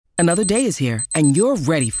Another day is here, and you're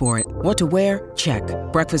ready for it. What to wear? Check.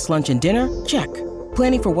 Breakfast, lunch, and dinner? Check.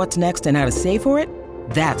 Planning for what's next and how to save for it?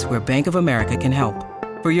 That's where Bank of America can help.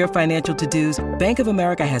 For your financial to-dos, Bank of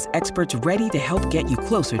America has experts ready to help get you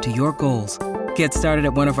closer to your goals. Get started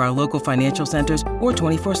at one of our local financial centers or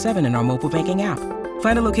 24/7 in our mobile banking app.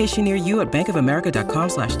 Find a location near you at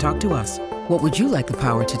bankofamerica.com/talktous. What would you like the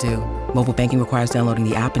power to do? Mobile banking requires downloading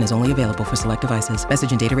the app and is only available for select devices.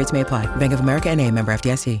 Message and data rates may apply. Bank of America N.A., member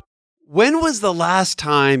FDIC. When was the last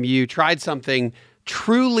time you tried something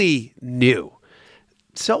truly new?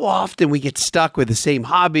 So often we get stuck with the same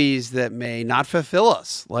hobbies that may not fulfill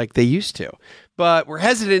us like they used to. But we're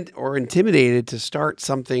hesitant or intimidated to start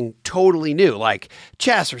something totally new, like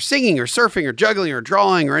chess or singing or surfing or juggling or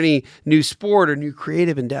drawing or any new sport or new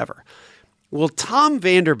creative endeavor. Well, Tom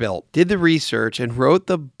Vanderbilt did the research and wrote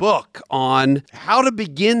the book on how to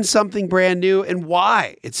begin something brand new and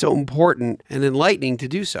why it's so important and enlightening to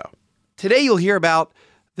do so. Today, you'll hear about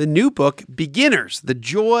the new book, Beginners, the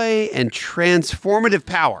Joy and Transformative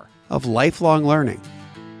Power of Lifelong Learning.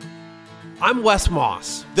 I'm Wes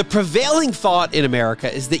Moss. The prevailing thought in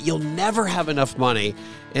America is that you'll never have enough money,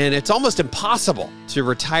 and it's almost impossible to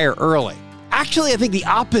retire early. Actually, I think the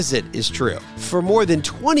opposite is true. For more than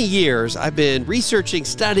 20 years, I've been researching,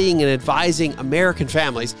 studying, and advising American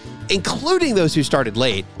families, including those who started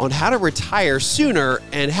late, on how to retire sooner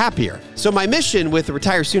and happier. So my mission with the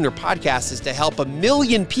Retire Sooner podcast is to help 1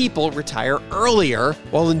 million people retire earlier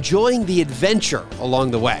while enjoying the adventure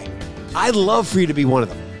along the way. I'd love for you to be one of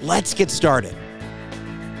them. Let's get started.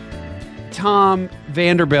 Tom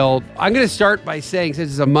Vanderbilt, I'm going to start by saying,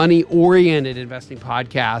 since it's a money-oriented investing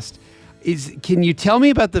podcast, can you tell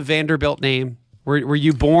me about the Vanderbilt name? Were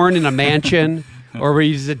you born in a mansion or were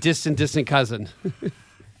you a distant cousin?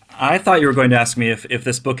 I thought you were going to ask me if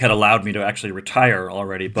this book had allowed me to actually retire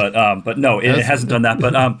already, but no, it hasn't done that.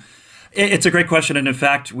 But it's a great question. And in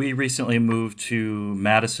fact, we recently moved to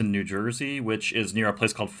Madison, New Jersey, which is near a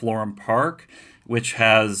place called Florham Park, which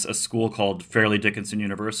has a school called Fairleigh Dickinson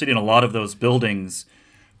University. And a lot of those buildings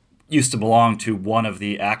used to belong to one of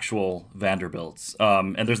the actual Vanderbilts.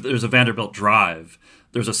 And there's a Vanderbilt Drive.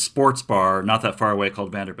 There's a sports bar not that far away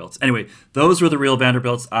called Vanderbilt's. Anyway, those were the real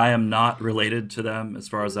Vanderbilts. I am not related to them as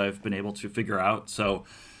far as I've been able to figure out. So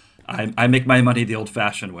I make my money the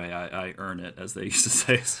old-fashioned way. I earn it, as they used to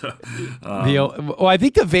say. So, I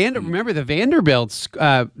think remember the Vanderbilts,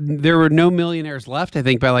 there were no millionaires left, I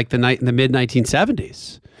think, by like the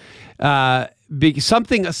mid-1970s.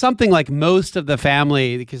 Something like most of the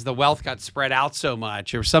family, because the wealth got spread out so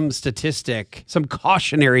much, or some statistic, some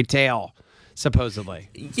cautionary tale, supposedly.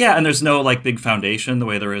 Yeah, and there's no like big foundation the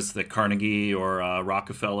way there is the Carnegie or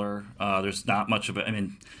Rockefeller. There's not much of it. I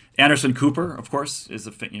mean, Anderson Cooper, of course,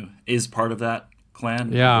 is part of that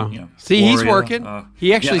clan. Yeah. See, Gloria, he's working.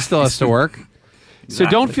 He actually still has to work. So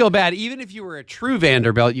don't feel bad. Even if you were a true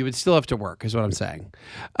Vanderbilt, you would still have to work, is what I'm saying.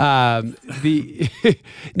 Now,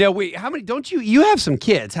 wait, how many? Don't you have some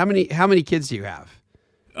kids? How many kids do you have?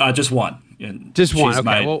 Just one. And just one.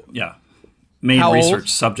 Okay. Main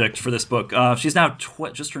research subject for this book. She's now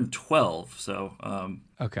just turned 12. So.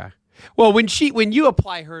 Okay. Well, when you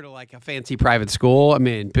apply her to like a fancy private school, I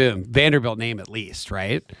mean, boom, Vanderbilt name at least,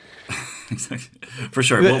 right? For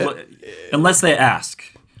sure. Well, unless they ask.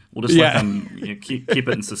 We'll just let them keep it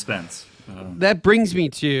in suspense. That brings me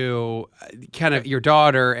to kind of your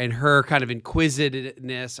daughter and her kind of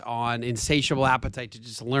inquisitiveness on insatiable appetite to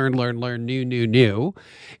just learn, new.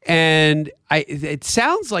 And it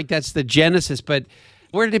sounds like that's the genesis, but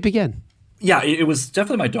where did it begin? Yeah, it was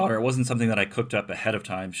definitely my daughter. It wasn't something that I cooked up ahead of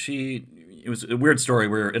time. It was a weird story.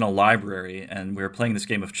 We were in a library and we were playing this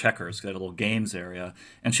game of checkers. We had a little games area.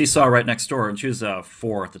 And she saw right next door, and she was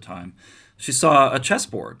 4 at the time. She saw a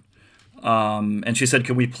chessboard, and she said,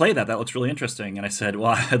 "Can we play that? That looks really interesting." And I said,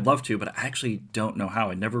 "Well, I'd love to, but I actually don't know how.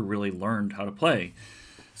 I never really learned how to play."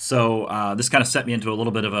 So this kind of set me into a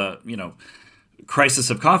little bit of a crisis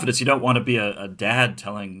of confidence. You don't want to be a dad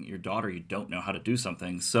telling your daughter you don't know how to do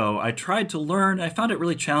something. So I tried to learn. I found it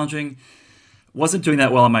really challenging. Wasn't doing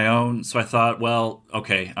that well on my own. So I thought, well,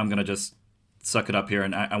 okay, I'm going to just suck it up here,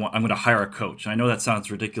 and I'm going to hire a coach. And I know that sounds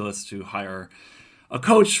ridiculous to hire a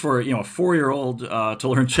coach for a 4-year-old to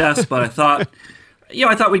learn chess, but I thought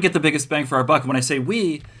we'd get the biggest bang for our buck. And when I say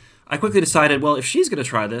we, I quickly decided, well, if she's going to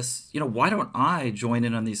try this, why don't I join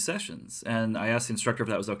in on these sessions? And I asked the instructor if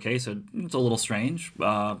that was okay. So it's a little strange,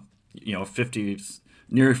 50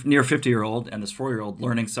 near 50-year-old and this 4-year-old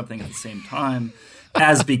learning something at the same time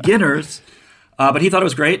as beginners. But he thought it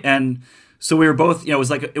was great, and so we were both, it was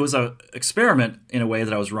a experiment in a way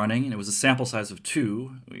that I was running, and it was a sample size of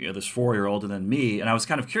 2, this 4-year-old and then me, and I was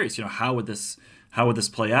kind of curious, how would this how would this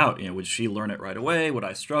play out? Would she learn it right away? Would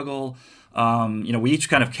I struggle? We each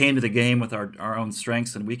kind of came to the game with our own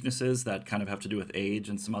strengths and weaknesses that kind of have to do with age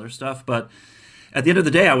and some other stuff. But at the end of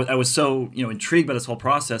the day, I was so intrigued by this whole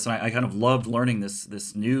process, and I kind of loved learning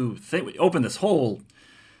this new thing. We opened this whole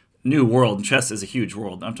new world, and chess is a huge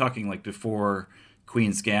world. I'm talking like before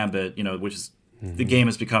Queen's Gambit, which is the game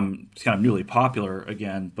has become kind of newly popular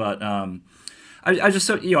again. But I just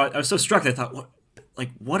I was so struck that I thought,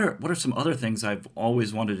 what are some other things I've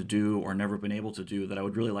always wanted to do or never been able to do that I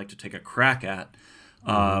would really like to take a crack at?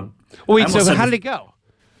 Wait, so how did it go?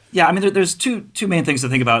 Yeah, I mean, there's two main things to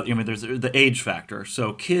think about. There's the age factor.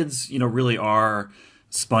 So kids, really are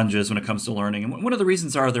sponges when it comes to learning, and one of the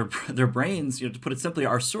reasons are their brains, to put it simply,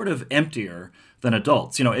 are sort of emptier than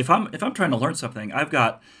adults. If I'm trying to learn something, I've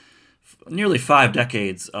got nearly 5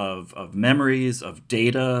 decades of memories, of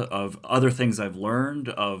data, of other things I've learned,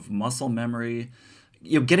 of muscle memory,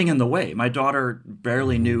 getting in the way. My daughter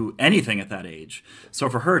barely knew anything at that age. So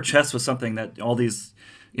for her, chess was something that all these,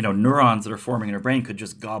 neurons that are forming in her brain could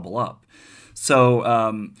just gobble up. So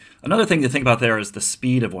another thing to think about there is the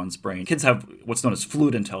speed of one's brain. Kids have what's known as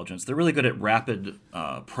fluid intelligence. They're really good at rapid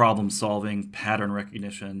problem solving, pattern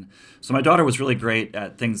recognition. So my daughter was really great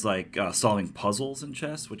at things like solving puzzles in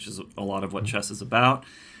chess, which is a lot of what chess is about,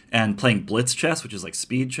 and playing blitz chess, which is like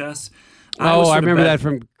speed chess. I remember that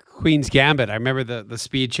from Queen's Gambit. I remember the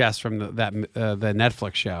speed chess from the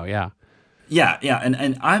Netflix show. Yeah. Yeah,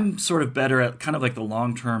 and I'm sort of better at kind of like the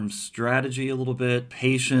long-term strategy a little bit,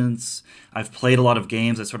 patience. I've played a lot of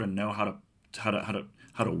games. I sort of know how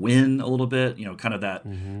to win a little bit. Kind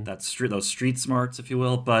of those street smarts, if you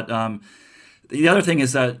will. But the other thing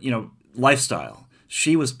is that lifestyle.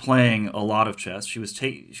 She was playing a lot of chess. She was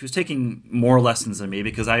taking more lessons than me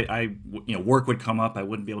because I work would come up. I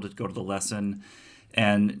wouldn't be able to go to the lesson,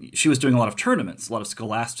 and she was doing a lot of tournaments, a lot of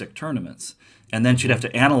scholastic tournaments. And then she'd have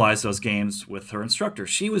to analyze those games with her instructor.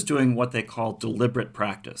 She was doing what they call deliberate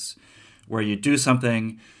practice, where you do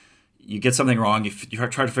something, you get something wrong, you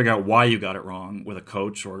try to figure out why you got it wrong with a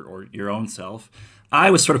coach or your own self.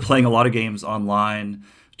 I was sort of playing a lot of games online,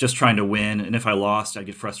 just trying to win. And if I lost, I'd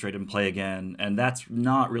get frustrated and play again. And that's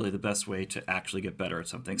not really the best way to actually get better at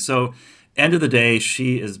something. So end of the day,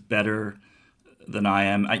 she is better than I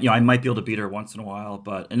am. I might be able to beat her once in a while,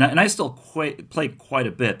 but I still play quite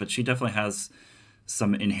a bit, but she definitely has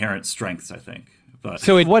some inherent strengths, I think. But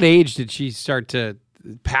so at what age did she start to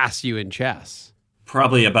pass you in chess?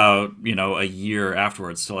 Probably about a year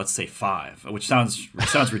afterwards. So let's say 5, which sounds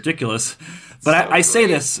ridiculous, but I say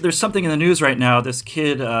this. There's something in the news right now. This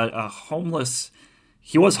kid, homeless.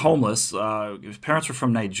 He was homeless. His parents were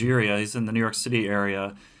from Nigeria. He's in the New York City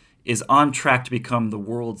area. Is on track to become the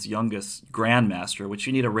world's youngest grandmaster, which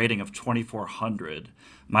you need a rating of 2,400.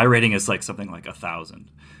 My rating is like something like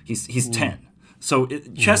 1,000. He's 10. So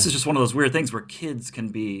chess is just one of those weird things where kids can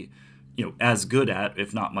be, as good at,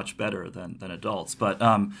 if not much better than adults. But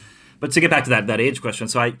to get back to that age question,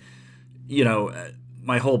 so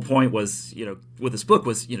my whole point was, with this book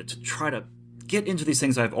was, to try to get into these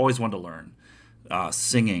things I've always wanted to learn,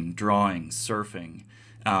 singing, drawing, surfing,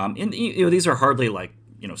 and these are hardly like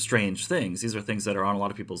strange things. These are things that are on a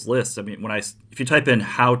lot of people's lists. I mean, if you type in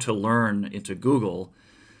how to learn into Google,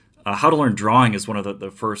 how to learn drawing is one of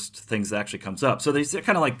the first things that actually comes up. So these are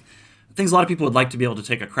kind of like things a lot of people would like to be able to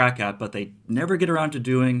take a crack at, but they never get around to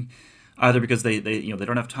doing, either because they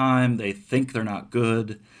don't have time, they think they're not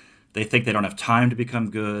good, they think they don't have time to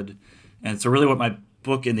become good. And so really what my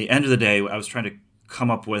book, in the end of the day, I was trying to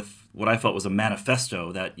come up with what I felt was a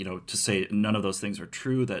manifesto that, to say none of those things are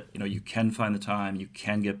true, that, you can find the time, you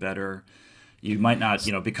can get better. You might not,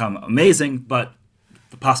 become amazing, but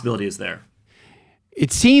the possibility is there.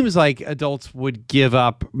 It seems like adults would give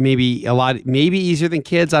up maybe easier than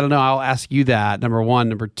kids. I don't know. I'll ask you that, number one.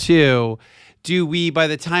 Number two, do we, by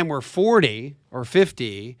the time we're 40 or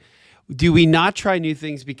 50, do we not try new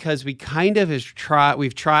things because we kind of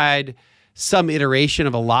we've tried some iteration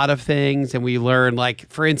of a lot of things, and we learn, like,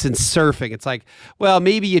 for instance, surfing. It's like, well,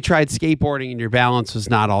 maybe you tried skateboarding and your balance was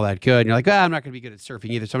not all that good. And you're like, I'm not going to be good at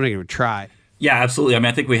surfing either, so I'm not going to try. Yeah, absolutely. I mean,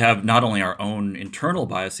 I think we have not only our own internal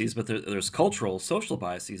biases, but there's cultural, social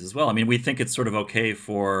biases as well. I mean, we think it's sort of okay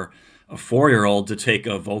for a 4-year-old to take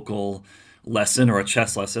a vocal lesson or a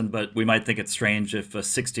chess lesson, but we might think it's strange if a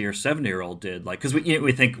 60 or 70-year-old did. Like, because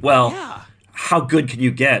we think, well, yeah, how good can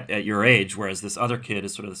you get at your age? Whereas this other kid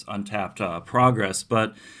is sort of this untapped progress.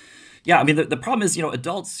 But yeah, I mean, the problem is,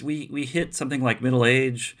 adults, we hit something like middle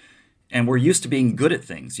age, and we're used to being good at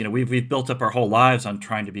things. We've built up our whole lives on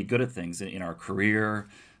trying to be good at things in our career,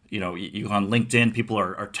 you go on LinkedIn, people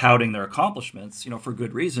are touting their accomplishments, for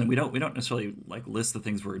good reason. We don't necessarily like list the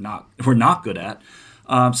things we're not good at.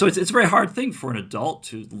 So it's a very hard thing for an adult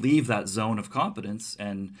to leave that zone of competence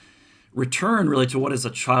and return really to what is a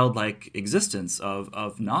childlike existence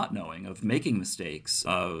of not knowing, of making mistakes,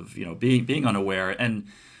 of being unaware. And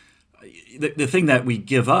the thing that we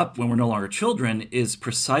give up when we're no longer children is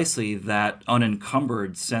precisely that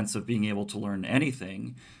unencumbered sense of being able to learn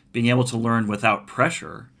anything, being able to learn without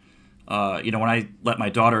pressure. When I let my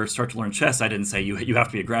daughter start to learn chess, I didn't say you have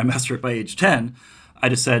to be a grandmaster by age 10. I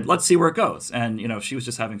just said, let's see where it goes. And, she was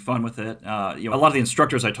just having fun with it. A lot of the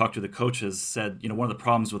instructors I talked to, the coaches, said, one of the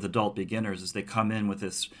problems with adult beginners is they come in with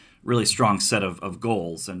this really strong set of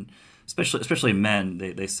goals. And especially men,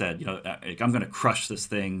 they said, I'm going to crush this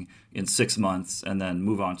thing in 6 months and then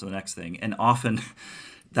move on to the next thing. And often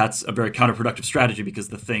that's a very counterproductive strategy because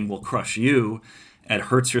the thing will crush you. It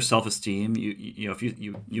hurts your self-esteem. If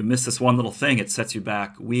you miss this one little thing, it sets you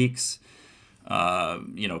back weeks.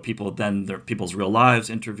 People's real lives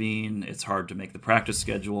intervene. It's hard to make the practice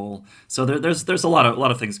schedule. So there's a lot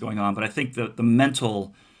of things going on. But I think the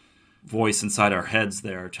mental voice inside our heads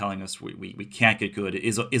there telling us we can't get good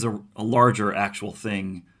is a larger actual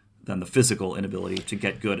thing than the physical inability to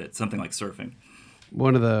get good at something like surfing.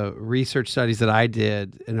 One of the research studies that I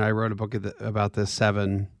did, and I wrote a book about this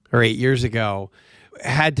 7 or 8 years ago,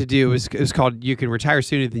 had to do, it was called You Can Retire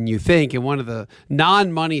Sooner Than You Think. And one of the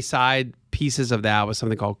non-money side pieces of that was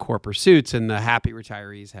something called core pursuits. And the happy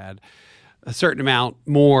retirees had a certain amount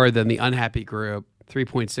more than the unhappy group,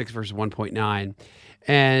 3.6 versus 1.9.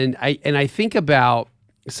 And I think about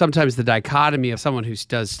sometimes the dichotomy of someone who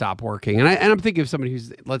does stop working. And I'm thinking of somebody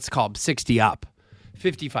who's, let's call them 60 up,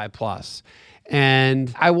 55 plus.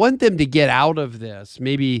 And I want them to get out of this.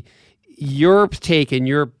 Maybe your take, and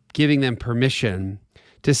you're giving them permission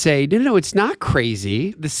to say, no, it's not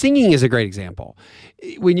crazy. The singing is a great example.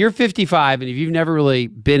 When you're 55 and if you've never really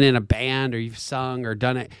been in a band or you've sung or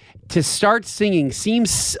done it, to start singing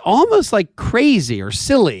seems almost like crazy or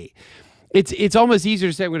silly. It's almost easier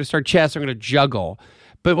to say, I'm going to start chess, I'm going to juggle.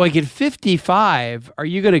 But like at 55, are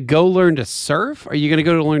you going to go learn to surf? Are you going to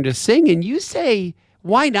go to learn to sing? And you say,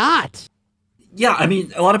 why not? Yeah, I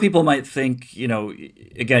mean, a lot of people might think,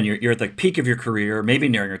 again, you're at the peak of your career, maybe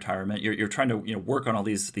nearing retirement. You're trying to work on all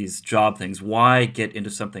these job things. Why get into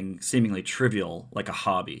something seemingly trivial like a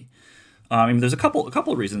hobby? There's a couple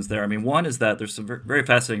of reasons there. One is that there's some very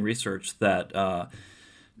fascinating research that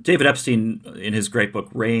David Epstein, in his great book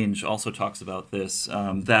Range, also talks about this.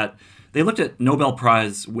 That they looked at Nobel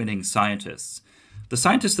Prize winning scientists. The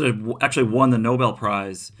scientists that had actually won the Nobel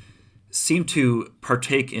Prize seemed to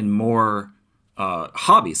partake in more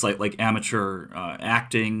hobbies like amateur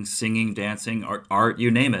acting, singing, dancing, art, you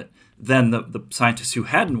name it, than the scientists who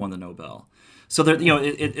hadn't won the Nobel. So there,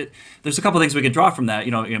 there's a couple of things we could draw from that.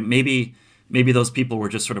 Maybe those people were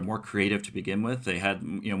just sort of more creative to begin with. They had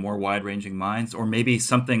more wide-ranging minds, or maybe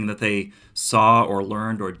something that they saw or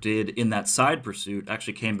learned or did in that side pursuit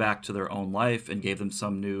actually came back to their own life and gave them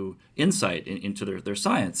some new insight into their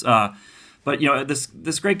science. But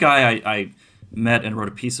this great guy I met and wrote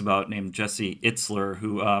a piece about named Jesse Itzler,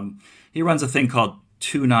 who he runs a thing called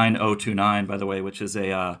 29029, by the way, which is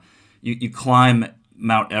you climb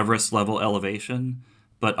Mount Everest level elevation,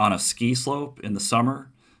 but on a ski slope in the summer.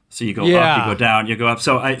 So you go up, you go down, you go up.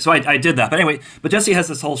 So I did that. But anyway, but Jesse has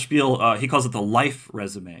this whole spiel. He calls it the life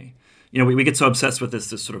resume. We get so obsessed with this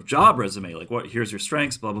sort of job resume, like here's your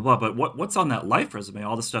strengths, blah blah blah. But what's on that life resume?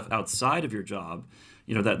 All the stuff outside of your job,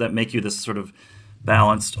 that make you this sort of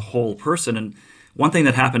balanced whole person. And one thing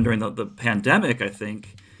that happened during the pandemic, I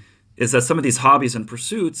think, is that some of these hobbies and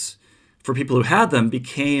pursuits for people who had them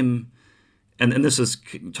became, and this is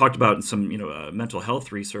talked about in some mental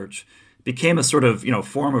health research, became a sort of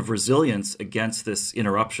form of resilience against this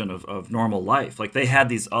interruption of normal life. Like they had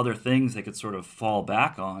these other things they could sort of fall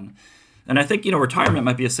back on. And I think retirement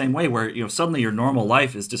might be the same way, where suddenly your normal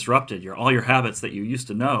life is disrupted. All your habits that you used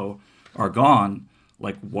to know are gone.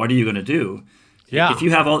 Like, what are you going to do? Yeah. If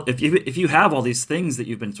you have all these things that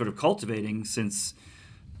you've been sort of cultivating since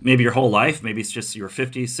maybe your whole life, maybe it's just you're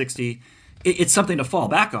 50, 60, it's something to fall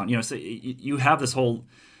back on. So you have this whole.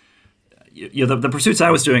 The pursuits I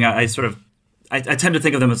was doing, I tend to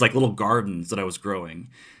think of them as like little gardens that I was growing.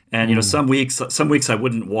 And some weeks I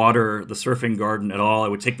wouldn't water the surfing garden at all. It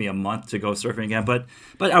would take me a month to go surfing again. But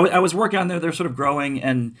I was working on there. They're sort of growing,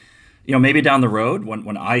 and maybe down the road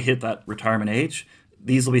when I hit that retirement age,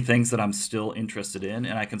 these will be things that I'm still interested in,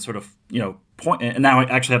 and I can sort of point. And now I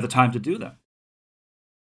actually have the time to do them.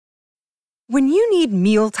 When you need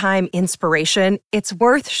mealtime inspiration, it's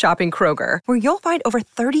worth shopping Kroger, where you'll find over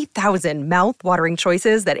 30,000 mouth-watering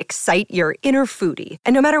choices that excite your inner foodie.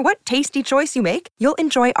 And no matter what tasty choice you make, you'll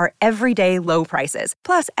enjoy our everyday low prices,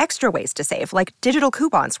 plus extra ways to save, like digital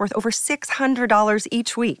coupons worth over $600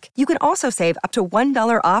 each week. You can also save up to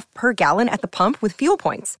 $1 off per gallon at the pump with fuel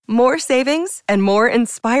points. More savings and more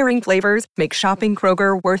inspiring flavors make shopping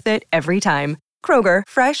Kroger worth it every time. Kroger,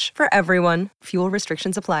 fresh for everyone. Fuel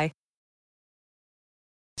restrictions apply.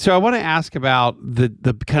 So I want to ask about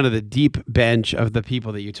the kind of the deep bench of the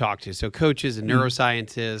people that you talk to. So coaches and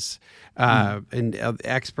neuroscientists and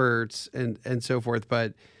experts and so forth.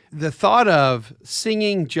 But the thought of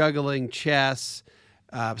singing, juggling, chess,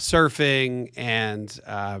 surfing, and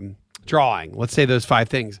drawing, let's say those 5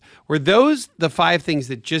 things, were those the 5 things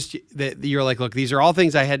that you're like, look, these are all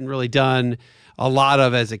things I hadn't really done a lot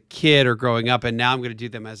of as a kid or growing up, and now I'm going to do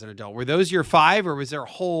them as an adult. Were those your 5, or was there a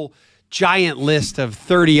whole giant list of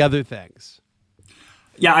 30 other things?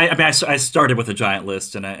 Yeah, I started with a giant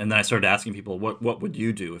list, and then I started asking people, what would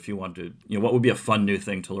you do if you wanted to, what would be a fun new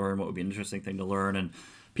thing to learn? What would be an interesting thing to learn? And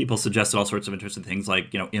people suggested all sorts of interesting things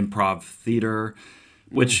like, improv theater,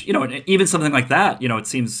 which, even something like that, it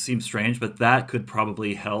seems strange, but that could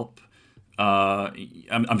probably help.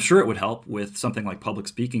 I'm sure it would help with something like public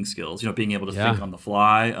speaking skills, being able to think on the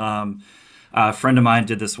fly. A friend of mine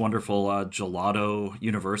did this wonderful gelato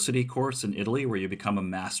university course in Italy where you become a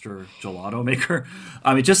master gelato maker.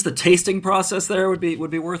 I mean, just the tasting process there would be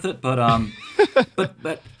worth it. But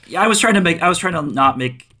but yeah, I was trying to not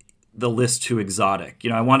make the list too exotic.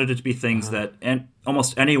 I wanted it to be things that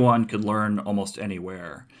almost anyone could learn almost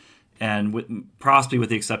anywhere, and possibly with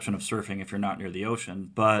the exception of surfing if you're not near the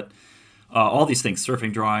ocean. But all these things,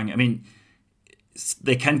 surfing, drawing, I mean,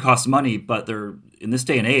 they can cost money, but they're, in this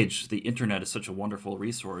day and age, the internet is such a wonderful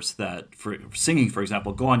resource that for singing, for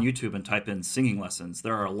example, go on YouTube and type in singing lessons.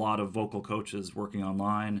 There are a lot of vocal coaches working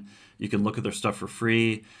online. You can look at their stuff for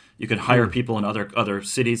free. You can hire people in other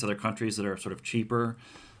cities, other countries that are sort of cheaper.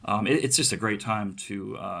 It's just a great time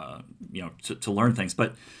to learn things.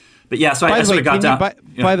 But yeah, so I sort of got down.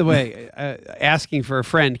 By the way, asking for a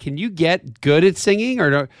friend, can you get good at singing,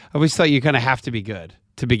 or I always thought you kind of have to be good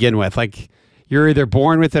to begin with? Like, you're either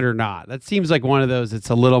born with it or not. That seems like one of those. It's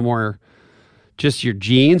a little more just your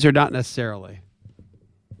genes, or not necessarily.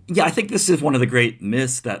 Yeah, I think this is one of the great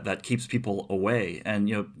myths that keeps people away. And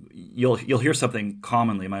you'll hear something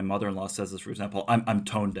commonly. My mother-in-law says this, for example, I'm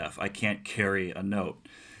tone deaf. I can't carry a note.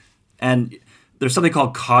 And there's something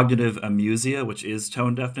called cognitive amusia, which is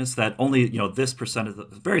tone deafness, that only this percentage, a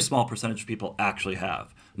very small percentage of people actually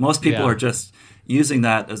have. Most people are just using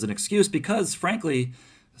that as an excuse because, frankly,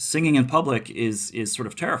 singing in public is sort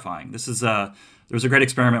of terrifying. There was a great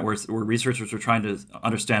experiment where researchers were trying to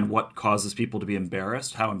understand what causes people to be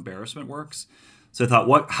embarrassed, how embarrassment works. So they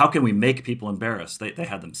thought, how can we make people embarrassed? They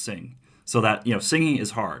had them sing, so that singing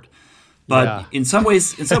is hard. But in some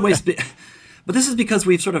ways, but this is because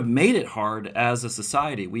we've sort of made it hard as a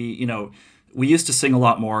society. We used to sing a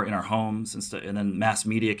lot more in our homes, and then mass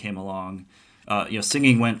media came along.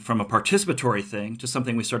 Singing went from a participatory thing to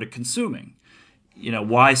something we started consuming.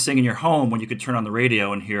 Why sing in your home when you could turn on the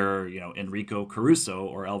radio and hear, Enrico Caruso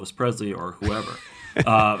or Elvis Presley or whoever?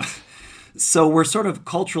 So we're sort of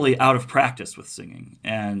culturally out of practice with singing.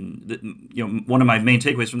 And, one of my main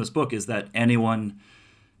takeaways from this book is that anyone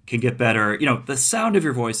can get better. The sound of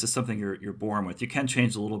your voice is something you're born with. You can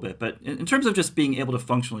change a little bit. But in terms of just being able to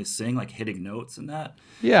functionally sing, like hitting notes and that,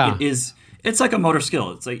 it's like a motor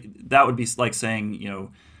skill. It's like, that would be like saying,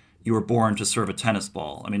 you were born to serve a tennis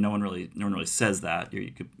ball. I mean, no one really says that.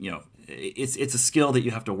 It's a skill that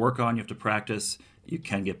you have to work on. You have to practice. You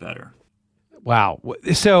can get better. Wow.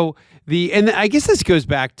 So and I guess this goes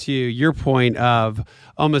back to your point of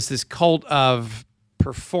almost this cult of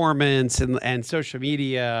performance and social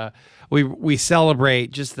media. We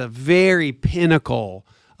celebrate just the very pinnacle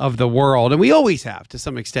of the world, and we always have to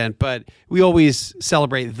some extent, but we always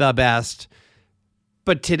celebrate the best.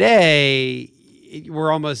 But today,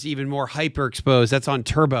 we're almost even more hyper exposed. That's on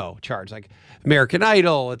turbocharge, like American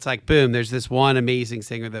Idol. It's like, boom, there's this one amazing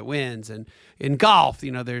singer that wins. And in golf,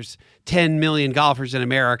 there's 10 million golfers in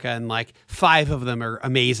America, and like 5 of them are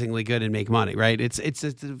amazingly good and make money, right? It's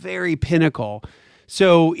a very pinnacle.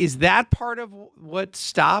 So is that part of what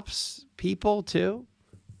stops people too?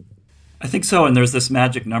 I think so. And there's this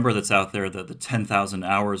magic number that's out there, the 10,000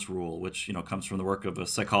 hours rule, which comes from the work of a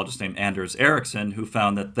psychologist named Anders Ericsson, who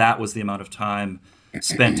found that was the amount of time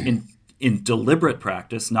spent in deliberate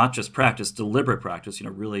practice, not just practice, deliberate practice,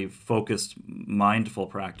 really focused, mindful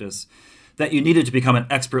practice, that you needed to become an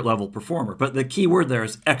expert level performer. But the key word there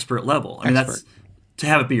is expert level. I mean, that's to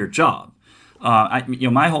have it be your job.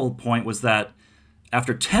 My whole point was that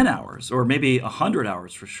after 10 hours, or maybe 100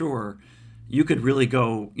 hours for sure, you could really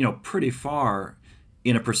go, pretty far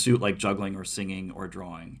in a pursuit like juggling or singing or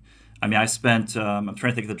drawing. I mean, I spent, I'm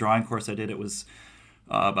trying to think of the drawing course I did. It was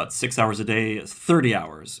about 6 hours a day, 30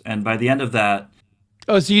 hours. And by the end of that.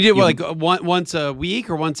 Oh, so you did once a week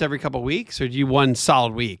or once every couple of weeks, or do you one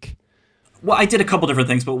solid week? Well, I did a couple different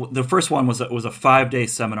things, but the first one was a 5-day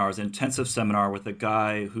seminar. It was an intensive seminar with a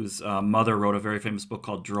guy whose mother wrote a very famous book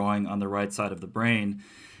called Drawing on the Right Side of the Brain.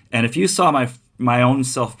 And if you saw my own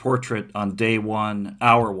self-portrait on day 1,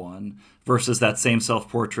 hour 1, versus that same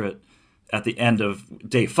self-portrait at the end of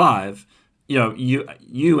day 5,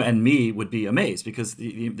 you and me would be amazed, because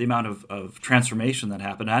the amount of transformation that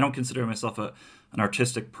happened. I don't consider myself an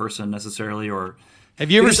artistic person necessarily. Or have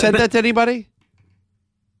you ever said that to anybody?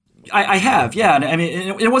 I have, yeah. And I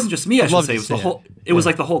mean, it wasn't just me, I should say. It was the whole. It was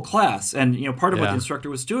like the whole class. And part of what the instructor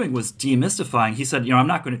was doing was demystifying. He said, I'm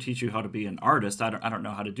not going to teach you how to be an artist. I don't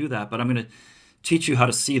know how to do that, but I'm going to teach you how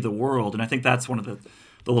to see the world. And I think that's one of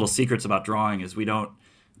the little secrets about drawing is we don't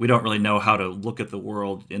really know how to look at the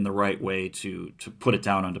world in the right way to put it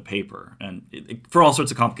down onto paper, and for all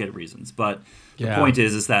sorts of complicated reasons. But the point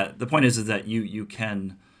is that you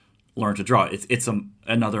can learn to draw. It's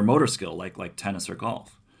another motor skill like tennis or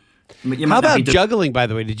golf. How about juggling, by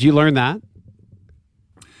the way? Did you learn that?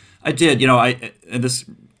 I did. And this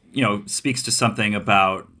speaks to something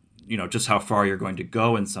about just how far you're going to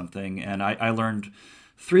go in something. And I learned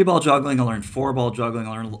 3-ball juggling. I learned 4-ball juggling.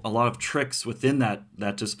 I learned a lot of tricks within that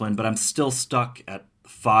discipline. But I'm still stuck at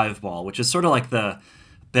 5-ball, which is sort of like the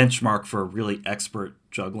benchmark for really expert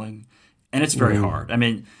juggling. And it's very hard. I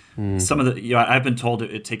mean, some of the I've been told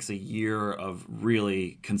it takes a year of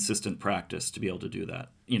really consistent practice to be able to do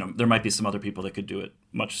that. There might be some other people that could do it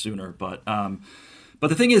much sooner, but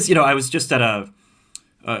the thing is, I was just at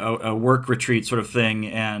a work retreat sort of thing,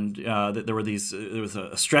 and there was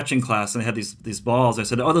a stretching class, and they had these balls. I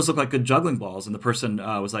said, "Oh, those look like good juggling balls," and the person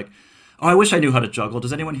was like, "Oh, I wish I knew how to juggle.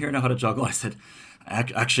 Does anyone here know how to juggle?" I said,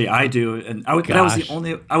 "Actually, I do," and I was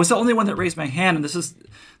the only one that raised my hand. And this is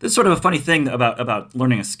sort of a funny thing about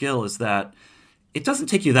learning a skill is that it doesn't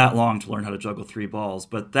take you that long to learn how to juggle 3 balls,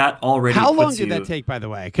 but that already How long did that take, by the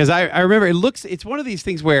way? Because I remember it's one of these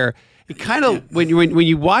things where it kind of, when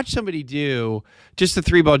you watch somebody do just the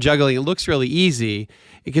 3-ball juggling, it looks really easy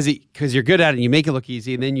because you're good at it and you make it look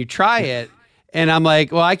easy, and then you try it, and I'm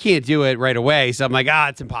like, well, I can't do it right away, so I'm like,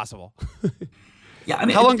 it's impossible. Yeah, I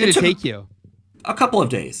mean, how long did it take you? A couple of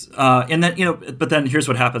days, and then but then here's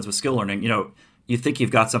what happens with skill learning. You think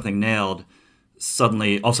you've got something nailed,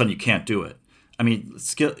 suddenly all of a sudden you can't do it. I mean,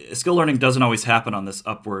 skill learning doesn't always happen on this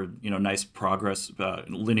upward, nice progress,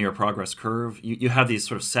 linear progress curve. You have these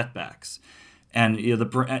sort of setbacks, and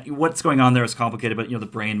what's going on there is complicated. But the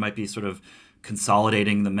brain might be sort of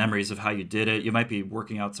consolidating the memories of how you did it. You might be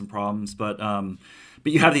working out some problems, but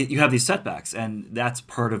you have these setbacks, and that's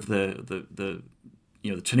part of the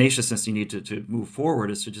tenaciousness you need to move forward,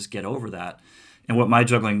 is to just get over that. And what my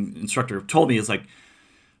juggling instructor told me is like,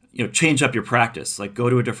 change up your practice. Like, go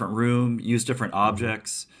to a different room, use different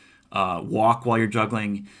objects, walk while you're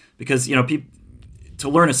juggling. Because, to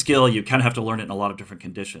learn a skill, you kind of have to learn it in a lot of different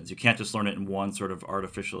conditions. You can't just learn it in one sort of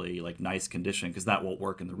artificially nice condition, because that won't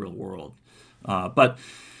work in the real world. I have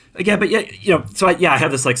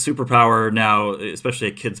this superpower now, especially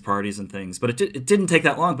at kids' parties and things. But it didn't take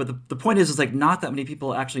that long. But the point is not that many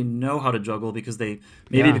people actually know how to juggle, because they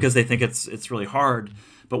think it's really hard.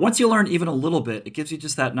 But once you learn even a little bit, it gives you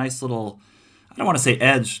just that nice little, I don't want to say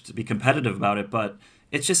edge to be competitive about it, but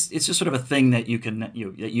it's just sort of a thing that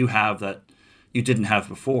you have that you didn't have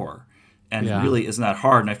before, and really isn't that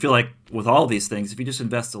hard. And I feel like with all these things, if you just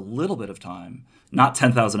invest a little bit of time, not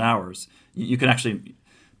 10,000 hours, you can actually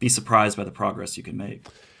be surprised by the progress you can make.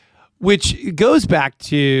 Which goes back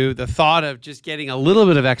to the thought of just getting a little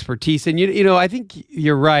bit of expertise. And, I think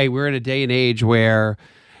you're right. We're in a day and age where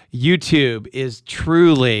YouTube is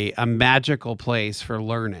truly a magical place for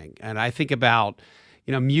learning. And I think about,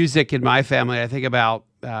 music in my family. I think about,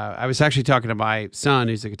 I was actually talking to my son,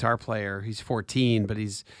 who's a guitar player. He's 14, but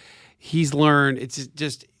he's learned, it's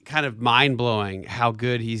just kind of mind-blowing how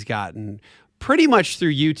good he's gotten pretty much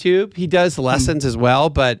through YouTube. He does lessons as well,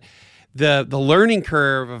 but the learning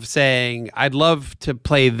curve of saying, I'd love to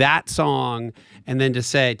play that song, and then to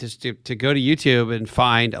say, to go to YouTube and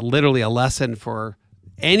find literally a lesson for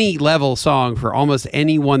any level song for almost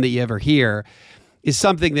anyone that you ever hear, is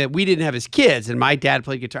something that we didn't have as kids. And my dad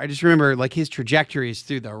played guitar. I just remember his trajectory is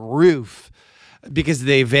through the roof because of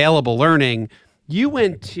the available learning. You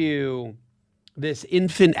went to this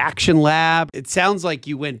infant action lab. It sounds like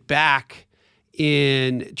you went back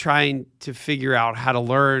in trying to figure out how to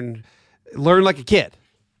learn like a kid?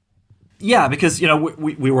 Yeah, because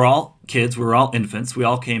we were all kids, we were all infants, we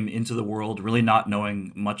all came into the world really not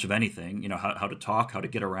knowing much of anything, how to talk, how to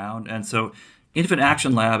get around. And so Infant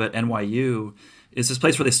Action Lab at NYU is this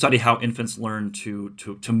place where they study how infants learn to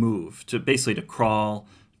move, to basically to crawl,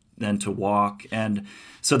 then to walk. And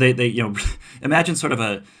so they imagine sort of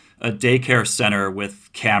a daycare center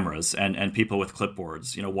with cameras and people with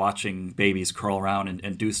clipboards, watching babies crawl around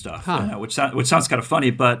and do stuff, which sounds kind of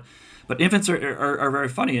funny, but infants are very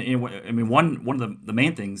funny. I mean, one of the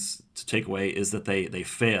main things to take away is that they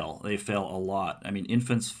fail. They fail a lot. I mean,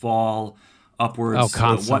 infants fall upwards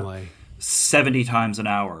constantly. 70 times an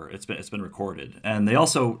hour. It's been recorded, and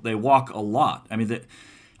they walk a lot. I mean,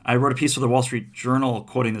 I wrote a piece for the Wall Street Journal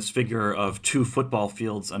quoting this figure of 2 football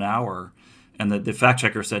fields an hour, and the fact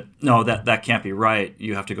checker said, no, that can't be right.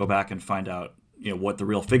 You have to go back and find out what the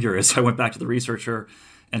real figure is. So I went back to the researcher.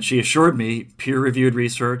 And she assured me, peer-reviewed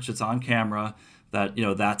research, it's on camera, that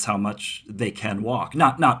that's how much they can walk.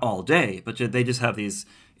 Not all day, but they just have these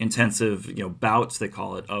intensive bouts, they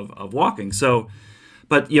call it, of walking. So,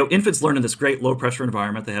 but infants learn in this great low-pressure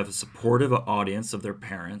environment. They have a supportive audience of their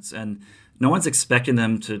parents, and no one's expecting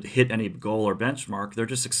them to hit any goal or benchmark. They're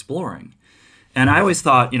just exploring. And I always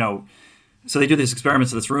thought, so they do these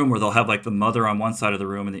experiments in this room where they'll have like the mother on one side of the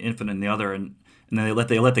room and the infant in the other, and then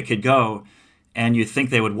they let the kid go. And you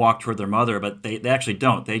think they would walk toward their mother, but they actually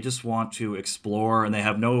don't. They just want to explore, and they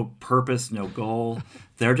have no purpose, no goal.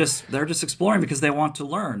 They're just exploring because they want to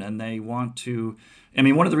learn, and they want to. I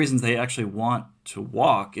mean, one of the reasons they actually want to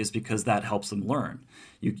walk is because that helps them learn.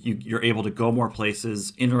 You're able to go more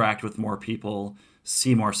places, interact with more people,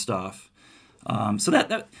 see more stuff. So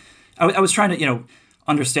that I was trying to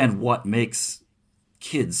understand what makes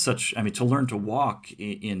kids to learn to walk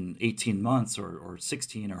in 18 months or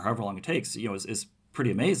 16 or however long it takes, is pretty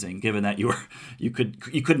amazing, given that you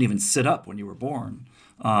couldn't even sit up when you were born.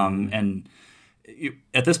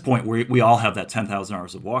 At this point, we all have that 10,000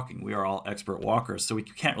 hours of walking. We are all expert walkers, so we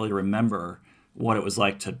can't really remember what it was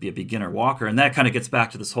like to be a beginner walker. And that kind of gets back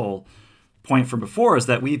to this whole point from before, is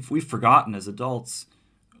that we've forgotten as adults,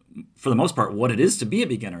 for the most part, what it is to be a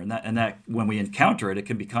beginner, and that when we encounter it, it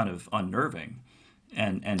can be kind of unnerving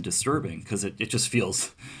and disturbing, because it just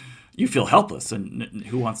feels, you feel helpless, and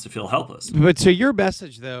who wants to feel helpless? But so your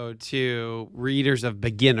message, though, to readers of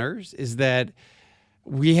beginners is that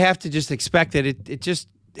we have to just expect that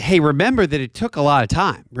remember that it took a lot of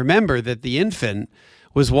time. Remember that the infant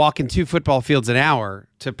was walking 2 football fields an hour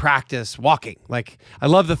to practice walking. Like, I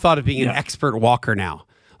love the thought of being an expert walker now.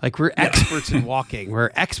 Like, we're experts in walking.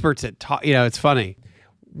 We're experts at it's funny.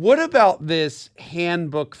 What about this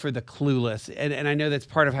handbook for the clueless? And I know that's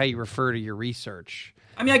part of how you refer to your research.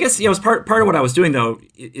 I mean, I guess it was part of what I was doing, though,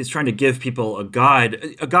 is trying to give people a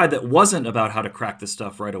guide that wasn't about how to crack this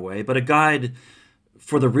stuff right away, but a guide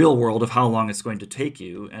for the real world of how long it's going to take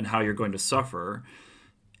you, and how you're going to suffer,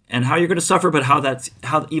 but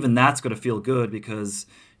how even that's going to feel good, because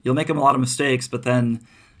you'll make a lot of mistakes, but then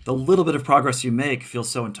the little bit of progress you make feels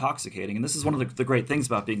so intoxicating. And this is one of the great things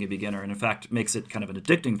about being a beginner, and in fact makes it kind of an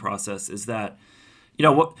addicting process, is that,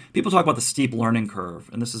 what people talk about, the steep learning curve.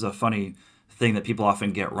 And this is a funny thing that people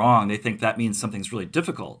often get wrong. They think that means something's really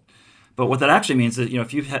difficult. But what that actually means is,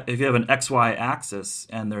 if you have an XY axis,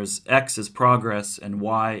 and there's X is progress and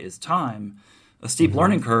Y is time, a steep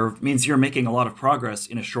learning curve means you're making a lot of progress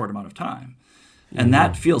in a short amount of time. And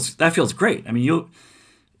that feels great. I mean,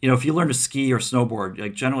 if you learn to ski or snowboard,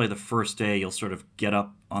 like generally the first day you'll sort of get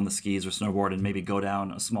up on the skis or snowboard and maybe go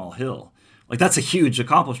down a small hill. Like, that's a huge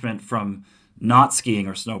accomplishment from not skiing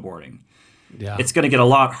or snowboarding. Yeah. It's going to get a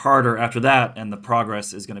lot harder after that, and the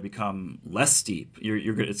progress is going to become less steep.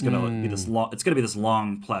 It's going to be this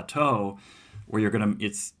long plateau where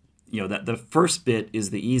that the first bit is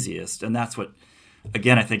the easiest, and that's what,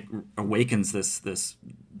 again, I think awakens this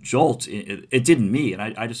jolt. It did in me, and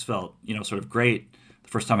I just felt sort of great the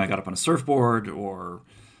first time I got up on a surfboard or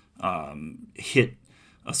hit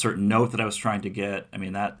a certain note that I was trying to get. I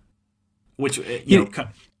mean,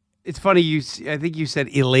 it's funny. I think you said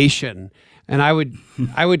elation, and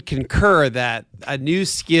I would concur that a new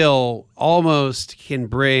skill almost can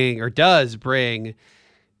bring, or does bring,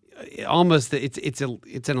 almost it's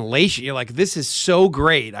an elation. You're like, this is so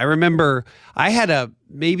great. I remember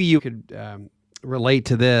maybe you could relate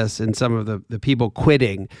to this in some of the people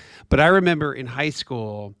quitting, but I remember in high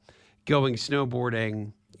school going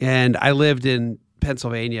snowboarding, and I lived in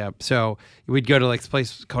Pennsylvania, so we'd go to this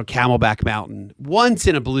place called Camelback Mountain once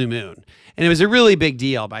in a blue moon, and it was a really big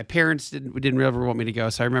deal. My parents didn't ever want me to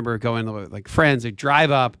go, so I remember going with friends. They'd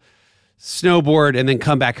drive up, snowboard, and then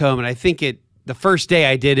come back home. And I think the first day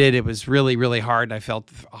I did it, it was really, really hard. I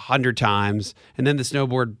felt 100 times. And then the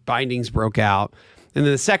snowboard bindings broke out. And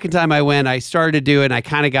then the second time I went, I started to do it and I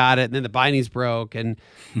kind of got it. And then the bindings broke. And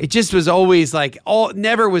it just was always like,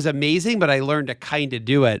 never was amazing, but I learned to kind of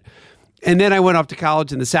do it. And then I went off to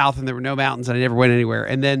college in the South and there were no mountains and I never went anywhere.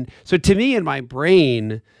 And then, so to me in my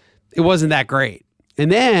brain, it wasn't that great.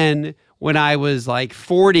 And then when I was like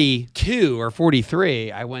 42 or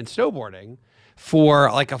 43, I went snowboarding for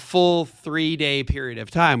like a full 3-day period of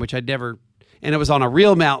time, which I'd never, and it was on a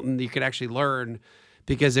real mountain you could actually learn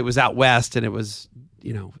because it was out west and it was,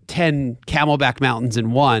 10 Camelback mountains in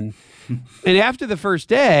one. And after the first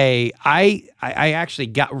day, I actually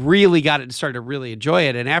got it and started to really enjoy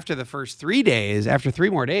it. And after the first 3 days, after 3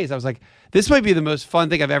 more days, I was like, this might be the most fun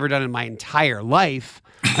thing I've ever done in my entire life.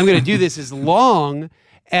 I'm going to do this as long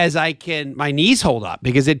as my knees hold up,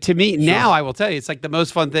 because to me, now I will tell you, it's like the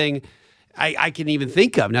most fun thing I can even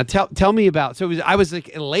think of. Now tell me about, I was like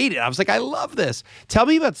elated. I was like, I love this. Tell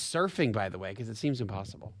me about surfing, by the way, because it seems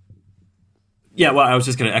impossible. Yeah, well, I was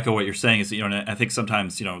just going to echo what you're saying. Is and I think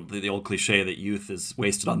sometimes the old cliche that youth is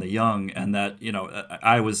wasted on the young, and that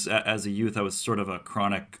I was, as a youth, I was sort of a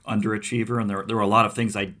chronic underachiever, and there were a lot of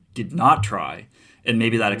things I did not try, and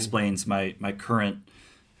maybe that explains my current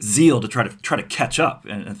zeal to try to catch up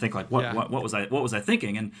and think like what was I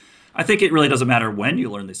thinking. And I think it really doesn't matter when you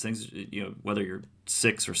learn these things, whether you're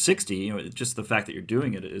 6 or 60. Just the fact that you're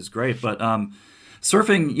doing it is great. But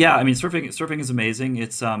surfing, surfing is amazing.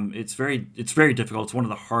 It's very difficult. It's one of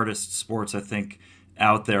the hardest sports I think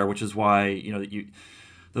out there, which is why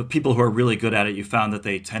the people who are really good at it, you found that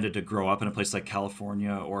they tended to grow up in a place like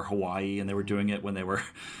California or Hawaii, and they were doing it when they were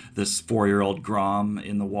this 4-year-old Grom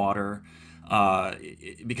in the water.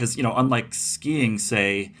 Because unlike skiing,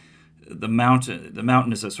 say, the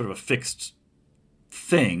mountain is a sort of a fixed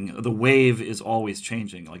thing. The wave is always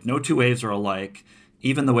changing. Like no two waves are alike.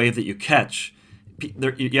 Even the wave that you catch,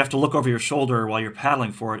 you have to look over your shoulder while you're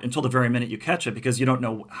paddling for it until the very minute you catch it, because you don't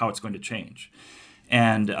know how it's going to change.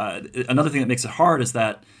 And another thing that makes it hard is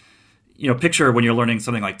that, picture when you're learning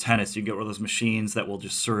something like tennis, you get one of those machines that will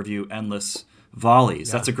just serve you endless volleys.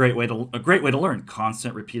 Yeah. That's a great way to learn.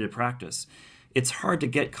 Constant, repeated practice. It's hard to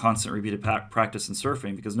get constant, repeated practice in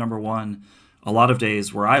surfing because, number one, a lot of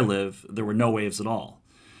days where I live, there were no waves at all.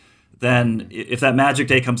 Then if that magic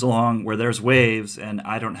day comes along where there's waves and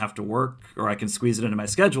I don't have to work or I can squeeze it into my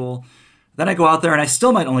schedule, then I go out there and I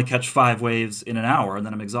still might only catch 5 waves in an hour and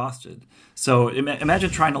then I'm exhausted. So imagine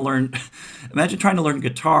trying to learn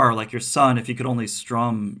guitar like your son if he could only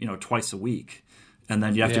strum, twice a week. And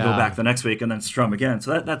then you have to go back the next week and then strum again.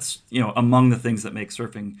 So that's among the things that make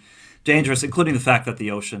surfing dangerous, including the fact that the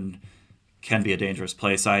ocean can be a dangerous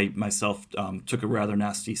place. I myself took a rather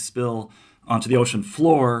nasty spill onto the ocean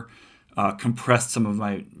floor, compressed some of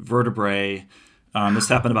my vertebrae. This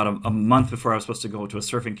happened about a month before I was supposed to go to a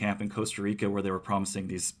surfing camp in Costa Rica where they were promising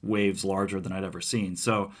these waves larger than I'd ever seen.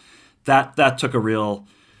 So that took a real,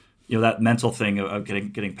 that mental thing of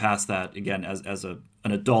getting past that, again, as an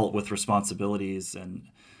adult with responsibilities and,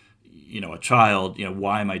 a child,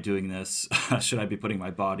 why am I doing this? Should I be putting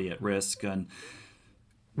my body at risk? And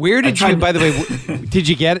where did you, by the way,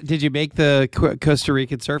 did you make the Costa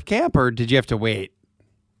Rican surf camp or did you have to wait?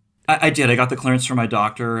 I did. I got the clearance from my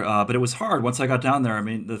doctor, but it was hard once I got down there. I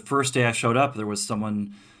mean, the first day I showed up, there was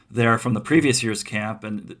someone there from the previous year's camp.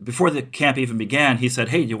 And before the camp even began, he said,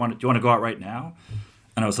 "Hey, do you want to go out right now?"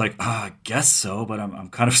 And I was like, I guess so, but I'm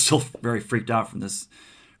kind of still very freaked out from this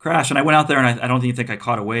crash. And I went out there, and I don't even think I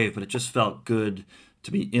caught a wave, but it just felt good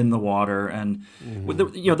to be in the water. And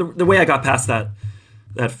the way I got past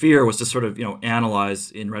that fear was to sort of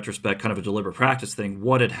analyze in retrospect, kind of a deliberate practice thing,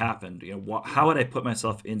 what had happened. How had I put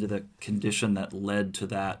myself into the condition that led to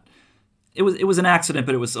that? It was an accident,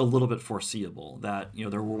 but it was a little bit foreseeable that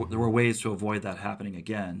there were ways to avoid that happening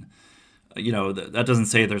again. That doesn't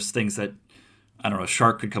say there's things that, I don't know, a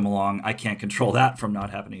shark could come along. I can't control that from not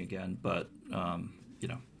happening again, but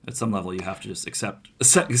at some level you have to just accept a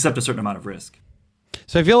certain amount of risk.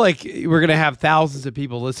 So I feel like we're going to have thousands of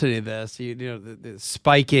people listening to this, the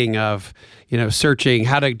spiking of, searching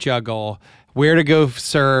how to juggle, where to go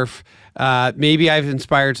surf. Maybe I've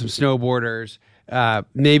inspired some snowboarders.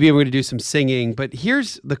 Maybe I'm going to do some singing. But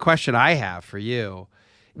here's the question I have for you.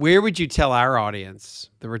 Where would you tell our audience,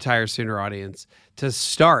 the Retire Sooner audience, to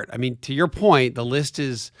start? I mean, to your point, the list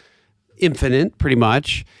is infinite, pretty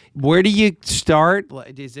much. Where do you start?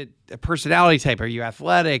 Is it a personality type? Are you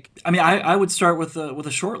athletic? I mean, I would start with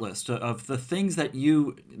a short list of the things that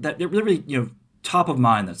really top of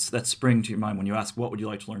mind that spring to your mind when you ask what would you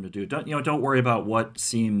like to learn to do. Don't worry about what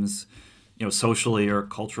seems socially or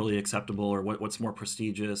culturally acceptable, or what's more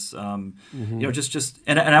prestigious. And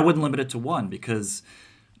I wouldn't limit it to one, because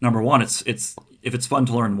number one, it's if it's fun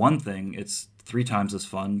to learn one thing, it's 3 times as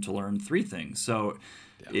fun to learn 3 things. So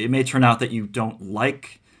it may turn out that you don't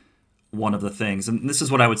like one of the things, and this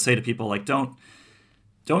is what I would say to people: like, don't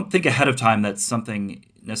think ahead of time that something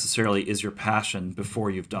necessarily is your passion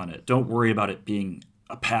before you've done it. Don't worry about it being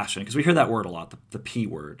a passion, because we hear that word a lot, the P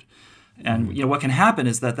word. And what can happen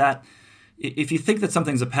is that if you think that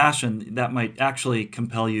something's a passion, that might actually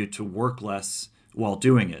compel you to work less while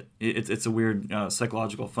doing it. It's a weird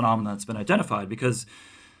psychological phenomenon that's been identified, because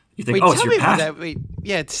you think, it's your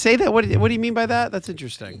passion. Say that. What do you mean by that? That's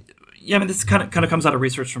interesting. Yeah, I mean, this kind of comes out of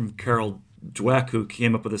research from Carol Dweck, who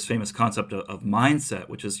came up with this famous concept of mindset,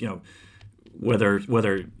 which is whether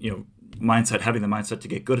mindset, having the mindset to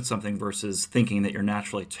get good at something versus thinking that you're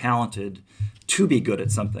naturally talented to be good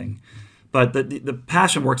at something. But the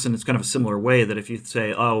passion works in kind of a similar way, that if you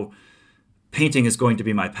say, painting is going to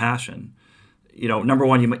be my passion, number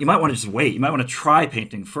one, you might want to just wait. You might want to try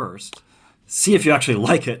painting first, see if you actually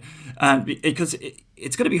like it, because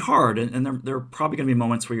it's going to be hard, and there are probably going to be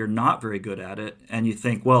moments where you're not very good at it, and you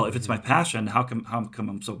think, well, if it's my passion, how come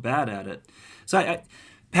I'm so bad at it? So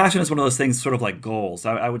passion is one of those things, sort of like goals.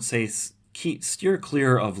 I would say steer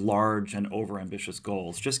clear of large and overambitious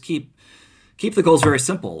goals. Just keep the goals very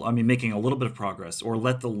simple. I mean, making a little bit of progress, or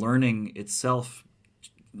let the learning itself,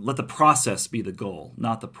 let the process be the goal,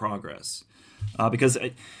 not the progress. Because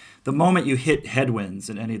the moment you hit headwinds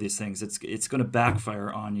in any of these things, it's going to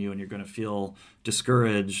backfire on you, and you're going to feel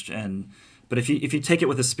discouraged. But if you take it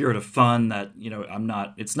with a spirit of fun, that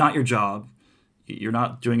it's not your job. You're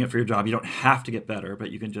not doing it for your job. You don't have to get better,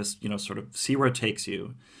 but you can just sort of see where it takes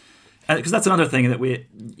you. Because that's another thing that we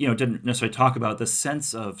didn't necessarily talk about, the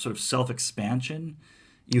sense of sort of self-expansion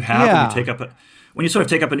you have when you sort of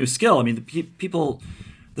take up a new skill. I mean,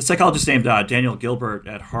 the psychologist named Daniel Gilbert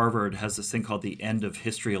at Harvard has this thing called the end of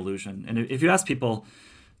history illusion. And if you ask people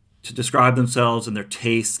to describe themselves and their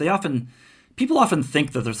tastes, people often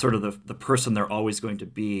think that they're sort of the person they're always going to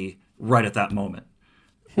be right at that moment.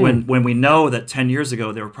 When we know that 10 years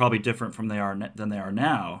ago they were probably different than they are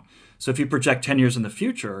now. So if you project 10 years in the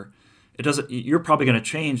future, you're probably going to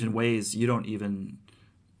change in ways you don't even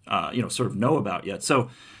sort of know about yet. So,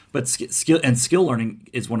 but skill learning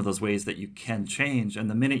is one of those ways that you can change. And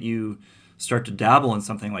the minute you start to dabble in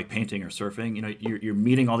something like painting or surfing, you're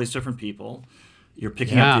meeting all these different people. You're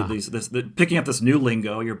picking up picking up this new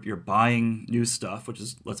lingo. You're buying new stuff, which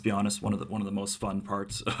is, let's be honest, one of the most fun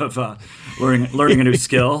parts of learning a new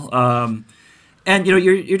skill. And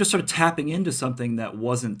you're just sort of tapping into something that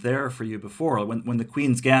wasn't there for you before. When the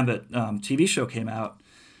Queen's Gambit TV show came out,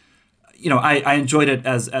 I enjoyed it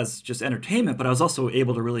as just entertainment, but I was also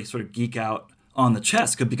able to really sort of geek out on the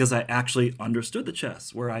chess because I actually understood the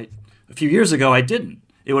chess, where a few years ago I didn't.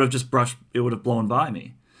 It would have blown by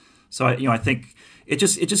me. So I think it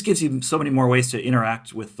just gives you so many more ways to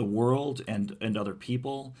interact with the world and other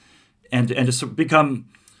people, and to sort of become,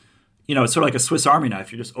 it's sort of like a Swiss Army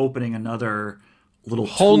knife. You're just opening another little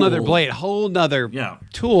whole tool. nother blade, whole nother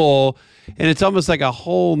tool, and it's almost like a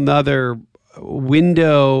whole nother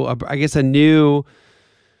window. I guess a new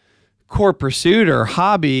core pursuit or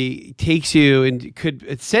hobby takes you and could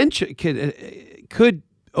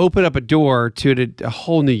open up a door to a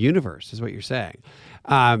whole new universe, is what you're saying.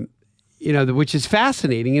 Which is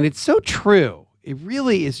fascinating, and it's so true. It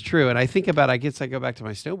really is true. And I think about, I go back to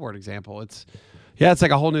my snowboard example. It's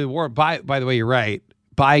like a whole new world. By the way, you're right.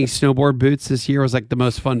 Buying snowboard boots this year was like the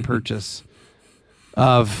most fun purchase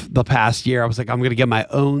of the past year. I was like, I'm going to get my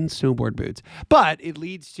own snowboard boots. But it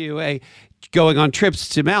leads to going on trips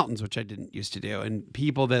to mountains, which I didn't used to do, and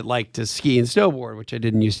people that like to ski and snowboard, which I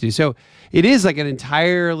didn't used to do. So it is like an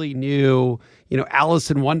entirely new,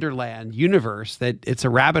 Alice in Wonderland universe, that it's a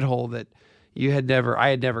rabbit hole that I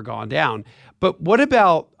had never gone down. But what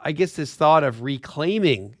about, I guess, this thought of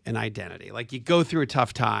reclaiming an identity? Like, you go through a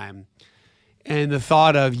tough time, and the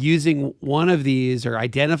thought of using one of these or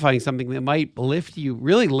identifying something that might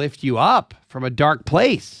really lift you up from a dark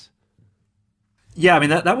place. Yeah, I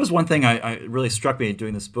mean, that was one thing I really struck me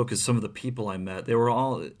doing this book, is some of the people I met. They were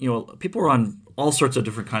all, people were on all sorts of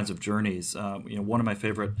different kinds of journeys. One of my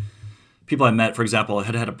favorite people I met, for example,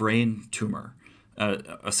 had a brain tumor,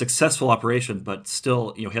 a successful operation, but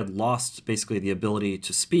still, had lost basically the ability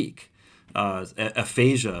to speak,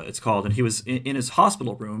 aphasia, it's called. And he was in his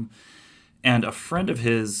hospital room, and a friend of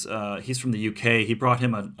his, he's from the UK, he brought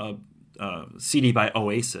him a CD by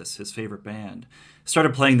Oasis, his favorite band,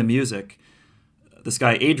 started playing the music. This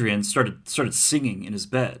guy, Adrian, started singing in his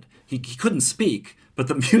bed. He couldn't speak, but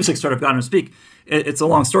the music sort of got him to speak. It's a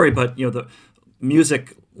long story, but the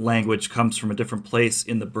music language comes from a different place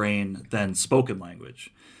in the brain than spoken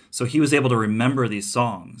language. So he was able to remember these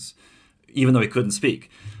songs, even though he couldn't speak.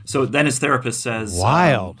 So then his therapist says,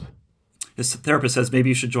 Wild. His therapist says maybe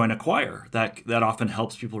you should join a choir. That often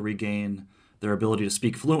helps people regain their ability to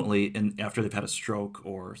speak fluently after they've had a stroke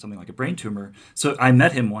or something like a brain tumor. So I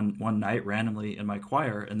met him one night randomly in my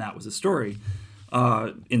choir, and that was his story.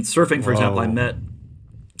 In surfing, for example, I met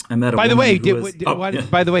a By the way, woman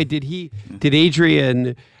by the way, did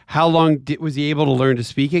Adrian? How long was he able to learn to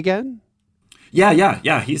speak again?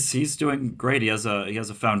 Yeah. He's doing great. He has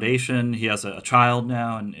a foundation. He has a child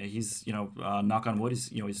now, and he's knock on wood,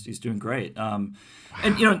 he's doing great. And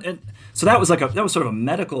so that was sort of a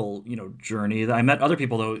medical journey. I met other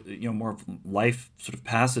people though, more of life sort of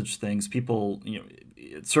passage things. People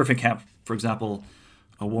at surfing camp, for example,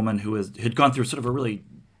 a woman who had gone through sort of a really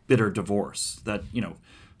bitter divorce. That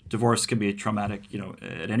divorce can be traumatic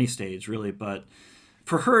at any stage really, but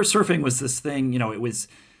for her, surfing was this thing.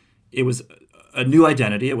 It was a new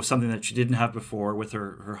identity. It was something that she didn't have before with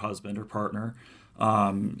her husband or partner.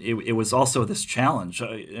 It was also this challenge,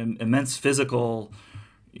 immense physical,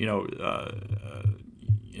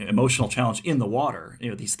 emotional challenge in the water.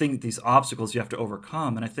 These obstacles you have to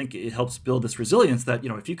overcome, and I think it helps build this resilience that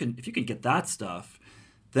if you can get that stuff,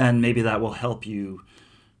 then maybe that will help you,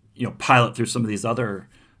 pilot through some of these other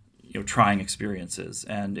trying experiences.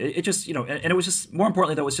 And it just and it was just more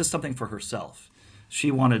importantly that was just something for herself.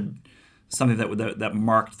 She wanted something that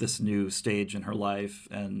marked this new stage in her life,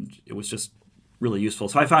 and it was just really useful.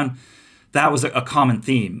 So I found that was a common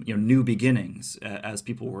theme, new beginnings as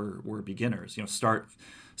people were beginners,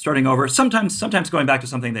 starting over, sometimes going back to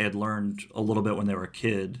something they had learned a little bit when they were a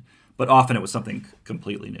kid, but often it was something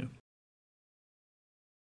completely new.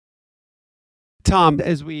 Tom,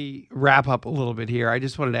 as we wrap up a little bit here, I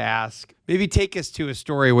just wanted to ask, maybe take us to a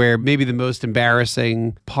story where maybe the most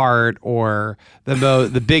embarrassing part or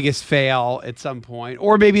the biggest fail at some point,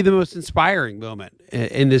 or maybe the most inspiring moment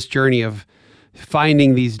in this journey of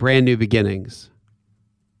finding these brand new beginnings.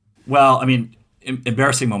 Well, I mean,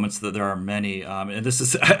 embarrassing moments, that there are many. And this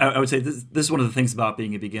is, I would say, this is one of the things about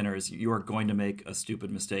being a beginner is you are going to make a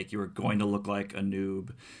stupid mistake. You are going to look like a noob.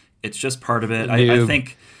 It's just part of it. I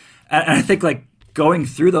think like going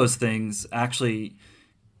through those things actually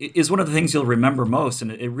is one of the things you'll remember most,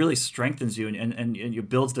 and it really strengthens you and it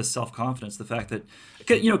builds this self-confidence. The fact that,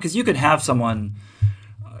 because you can have someone,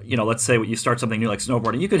 let's say you start something new like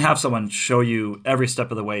snowboarding, you can have someone show you every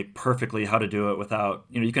step of the way perfectly how to do it without,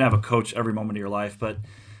 you can have a coach every moment of your life, but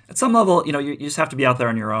at some level, you just have to be out there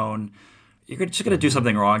on your own. You're just going to do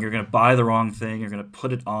something wrong. You're going to buy the wrong thing. You're going to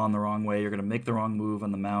put it on the wrong way. You're going to make the wrong move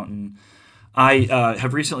on the mountain. I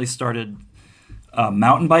have recently started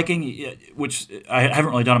mountain biking, which I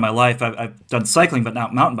haven't really done in my life. I've done cycling, but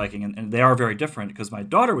not mountain biking, and they are very different because my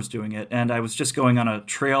daughter was doing it, and I was just going on a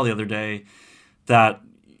trail the other day that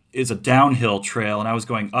is a downhill trail, and I was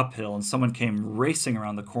going uphill, and someone came racing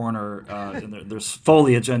around the corner, and there's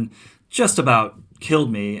foliage, and just about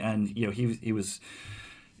killed me. And he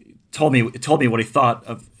told me what he thought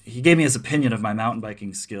of. He gave me his opinion of my mountain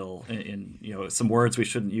biking skill in some words we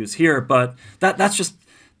shouldn't use here, but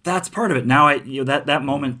that's part of it. Now that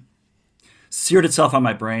moment seared itself on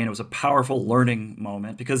my brain. It was a powerful learning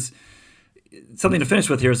moment, because something to finish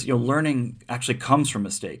with here is learning actually comes from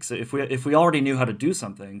mistakes. If we already knew how to do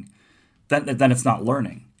something, then it's not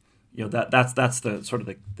learning. That's the sort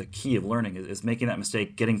of the key of learning is making that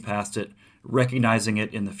mistake, getting past it, recognizing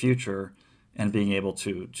it in the future, and being able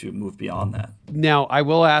to move beyond that. Now, I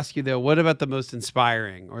will ask you though, what about the most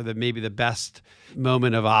inspiring or maybe the best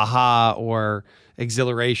moment of aha or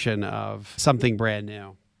exhilaration of something brand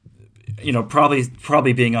new?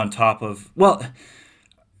 Probably being on top of, well,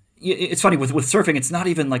 it's funny with surfing, it's not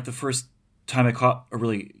even like the first time I caught a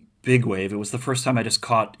really big wave. It was the first time I just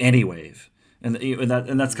caught any wave. And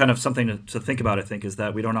that's kind of something to think about, I think, is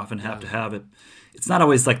that we don't often have to have it. It's not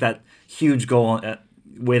always like that huge goal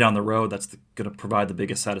way down the road that's going to provide the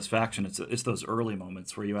biggest satisfaction. It's those early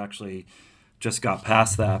moments where you actually just got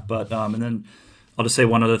past that. But and then I'll just say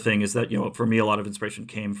one other thing is that for me a lot of inspiration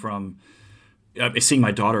came from seeing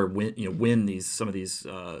my daughter win some of these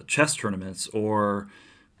chess tournaments, or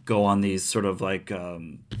go on these sort of like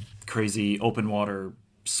crazy open water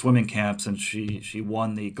swimming camps, and she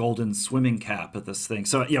won the golden swimming cap at this thing.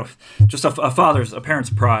 So just a parent's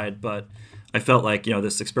pride. But I felt like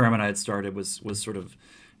this experiment I had started was sort of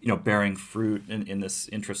bearing fruit in this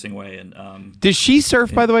interesting way. And does she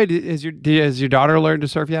surf, by the way? Has your daughter learned to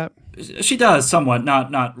surf yet? She does somewhat,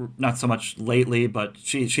 not so much lately, but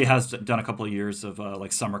she has done a couple of years of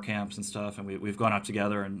like summer camps and stuff, and we've gone out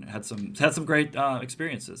together and had some great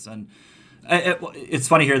experiences. And it's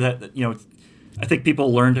funny here that I think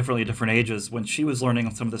people learn differently at different ages. When she was learning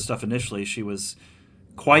some of this stuff initially, she was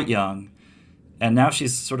quite young, and now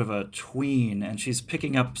she's sort of a tween, and she's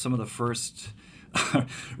picking up some of the first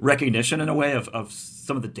recognition in a way of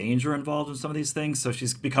some of the danger involved in some of these things. So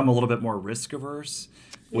she's become a little bit more risk averse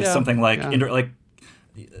with something like indoor, like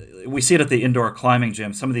we see it at the indoor climbing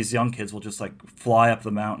gym. Some of these young kids will just like fly up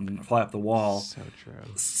the mountain, fly up the wall. So true.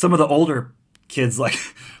 Some of the older kids like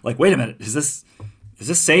wait a minute, is this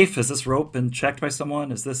safe? Has this rope been checked by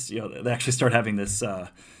someone? Is this they actually start having this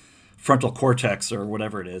frontal cortex or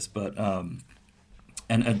whatever it is. But and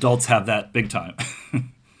adults have that big time.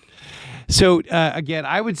 So again,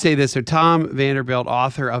 I would say this. So Tom Vanderbilt,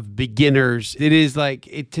 author of Beginners, it is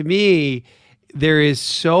to me, there's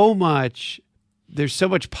so much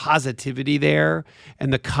positivity there,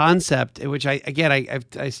 and the concept in which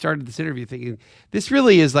I started this interview thinking this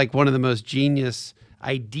really is like one of the most genius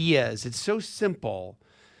ideas. It's so simple,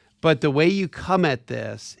 but the way you come at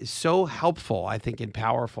this is so helpful, I think, and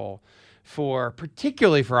powerful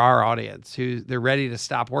particularly for our audience who they're ready to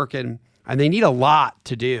stop working. And they need a lot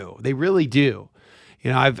to do. They really do.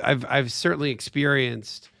 I've certainly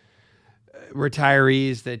experienced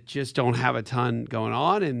retirees that just don't have a ton going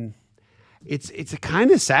on, and it's a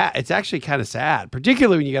kind of sad. It's actually kind of sad,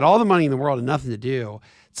 particularly when you get all the money in the world and nothing to do.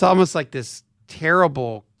 It's almost like this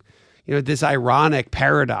terrible, this ironic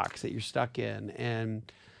paradox that you're stuck in.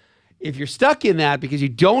 And if you're stuck in that because you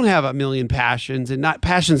don't have a million passions, and not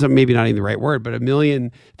passions, maybe not even the right word, but a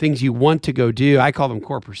million things you want to go do, I call them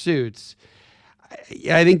core pursuits.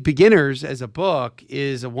 I think Beginners as a book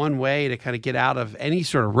is a one way to kind of get out of any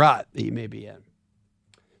sort of rut that you may be in.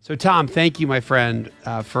 So Tom, thank you, my friend,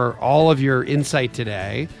 for all of your insight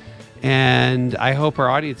today. And I hope our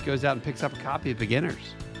audience goes out and picks up a copy of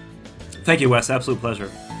Beginners. Thank you, Wes. Absolute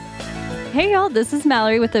pleasure. Hey y'all, this is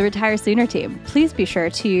Mallory with the Retire Sooner team. Please be sure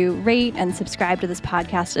to rate and subscribe to this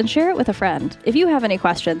podcast and share it with a friend. If you have any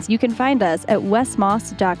questions, you can find us at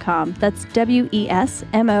wesmoss.com. That's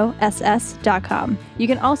WESMOSS.com. You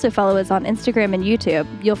can also follow us on Instagram and YouTube.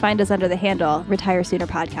 You'll find us under the handle Retire Sooner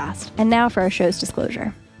Podcast. And now for our show's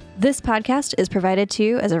disclosure. This podcast is provided to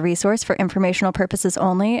you as a resource for informational purposes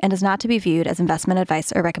only and is not to be viewed as investment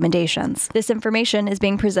advice or recommendations. This information is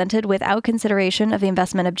being presented without consideration of the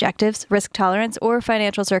investment objectives, risk tolerance, or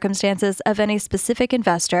financial circumstances of any specific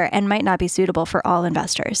investor and might not be suitable for all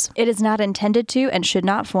investors. It is not intended to and should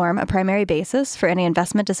not form a primary basis for any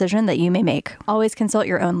investment decision that you may make. Always consult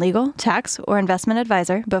your own legal, tax, or investment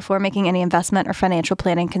advisor before making any investment or financial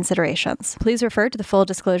planning considerations. Please refer to the full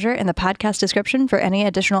disclosure in the podcast description for any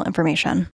additional information.